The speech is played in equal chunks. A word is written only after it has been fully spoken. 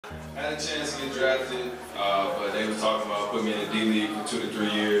I had a chance to get drafted, but they was talking about putting me in the D-League for 2 to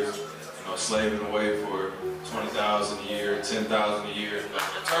 3 years, you know, slaving away for $20,000 a year, $10,000 a year.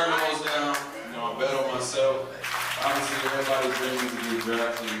 Turn those down, you know, I bet on myself. Obviously, everybody's dreaming to get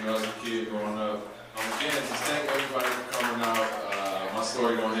drafted, you know, as a kid growing up. Again, just thank everybody for coming out. My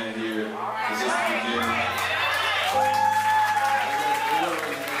story don't end here. It's just the beginning. It doesn't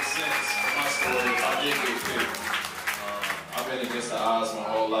really make sense for my story. I did get picked. I've been against the odds my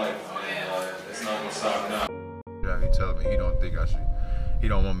whole life, and it's not gonna stop now. Yeah, he telling me he don't think I should. He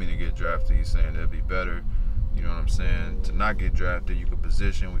don't want me to get drafted. He's saying it'd be better, you know what I'm saying, to not get drafted. You could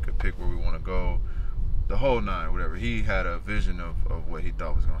position, we could pick where we want to go, the whole nine, whatever. He had a vision of what he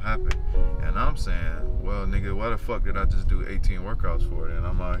thought was gonna happen, and I'm saying, well, nigga, why the fuck did I just do 18 workouts for it? And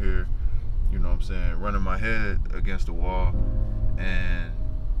I'm out here, you know what I'm saying, running my head against the wall, and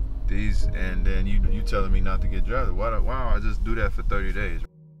then you telling me not to get drafted. Why don't I just do that for 30 days?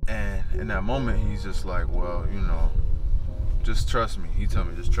 And in that moment, he's just like, well, you know, just trust me. He told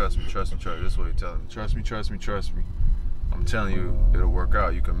me, just trust me, trust me, trust me. That's what he telling me. Trust me, trust me, trust me. I'm telling you, it'll work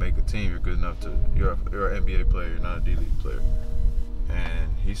out. You can make a team. You're good enough to, you're an NBA player, you're not a D-League player.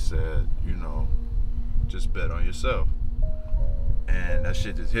 And he said, you know, just bet on yourself. And that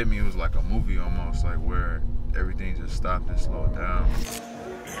shit just hit me. It was like a movie almost, like where everything just stopped and slowed down.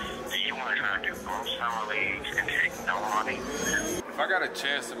 You want to try to do both summer leagues and take no money? If I got a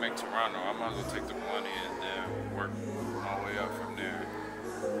chance to make Toronto, I might as well take the money and then work my way up from there.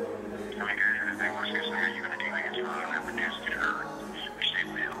 I mean, the thing was, you're going to do it in Toronto and produce get hurt, which they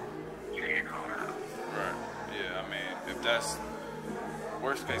will. You can't call it up. Right. Yeah, I mean, if that's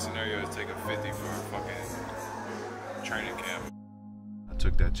worst case scenario is take a 50 for a fucking training camp. I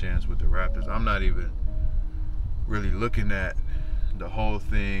took that chance with the Raptors. I'm not even really looking at the whole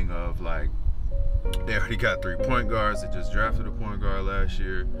thing of like, they already got 3 point guards. They just drafted a point guard last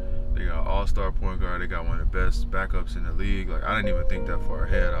year. They got an all-star point guard. They got one of the best backups in the league. Like, I didn't even think that far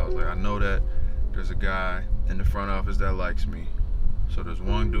ahead. I was like, I know that there's a guy in the front office that likes me. So there's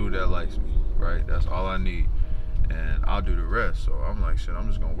one dude that likes me, right? That's all I need. And I'll do the rest. So I'm like, shit, I'm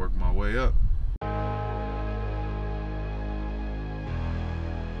just gonna work my way up.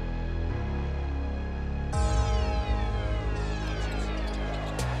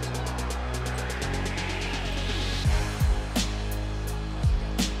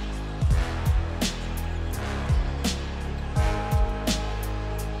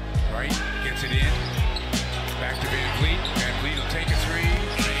 Gets it in. Back to VanVleet. VanVleet will take a three.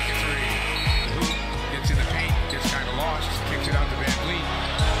 Take a three. Hoop gets in the paint. Gets kind of lost. Kicks it out to VanVleet.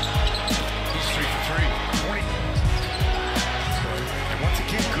 He's 3 for 3. 20. And once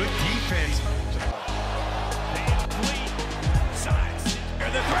again, good defense. VanVleet. Sides. Near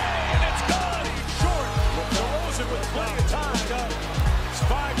the three. And it's good. Short. DeRozan with plenty of time. It's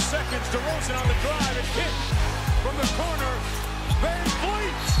 5 seconds. DeRozan on the drive and kick from the corner.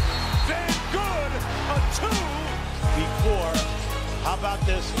 VanVleet. Then good, a 2. Before, how about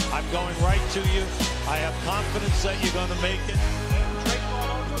this? I'm going right to you. I have confidence that you're going to make it.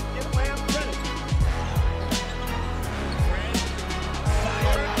 Fred,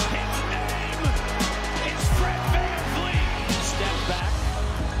 fire, his name. It's Fred VanVleet. Step back.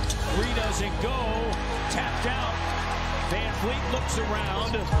 3 doesn't go. Tapped out. VanVleet looks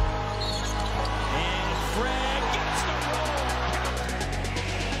around. And Fred gets the roll.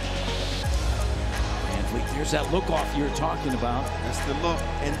 There's that look-off you were talking about. That's the look,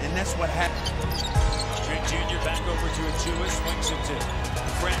 and that's what happened. Trent Jr. back over to Achua, swings it to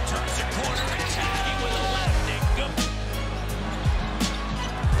Fred, turns the corner and tagging with a left. Ingram.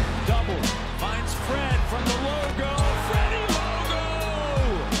 Double, finds Fred from the logo. Freddie Logo!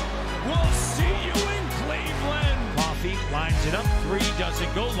 We'll see you in Cleveland. Coffee lines it up, 3 doesn't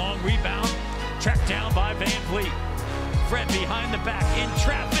go, long rebound. Tracked down by VanVleet. Fred behind the back in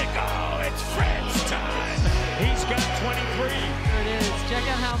traffic. Oh, it's Fred's time. He's got 23. There it is. Check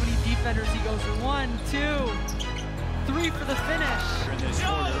out how many defenders he goes through. 1, 2, 3 for the finish. In this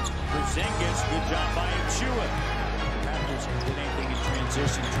quarter, Porzingis, good job by Achua. Raptors did anything in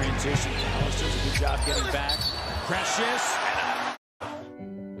transition. Dallas does a good job getting back. Precious.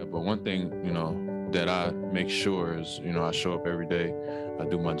 Yeah, but one thing, you know, that I make sure is, you know, I show up every day. I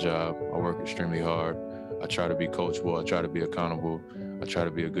do my job. I work extremely hard. I try to be coachable. I try to be accountable. I try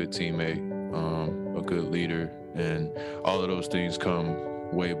to be a good teammate, a good leader, and all of those things come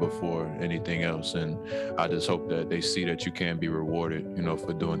way before anything else. And I just hope that they see that you can be rewarded, you know,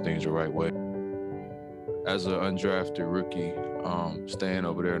 for doing things the right way. As an undrafted rookie, staying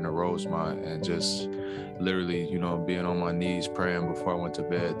over there in the Rosemont and just literally, you know, being on my knees praying before I went to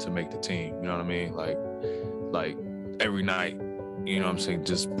bed to make the team. You know what I mean? Like every night you know what I'm saying,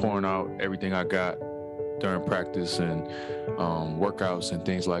 just pouring out everything I got during practice and workouts and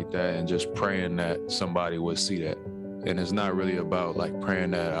things like that, and just praying that somebody would see that. And it's not really about like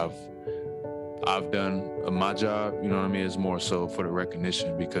praying that I've done my job, you know what I mean? It's more so for the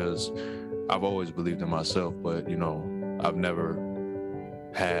recognition, because I've always believed in myself, but you know, I've never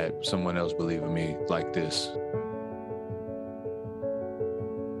had someone else believe in me like this.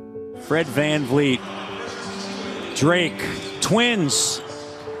 Fred VanVleet, Drake, Twins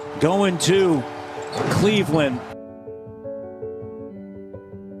going to Cleveland.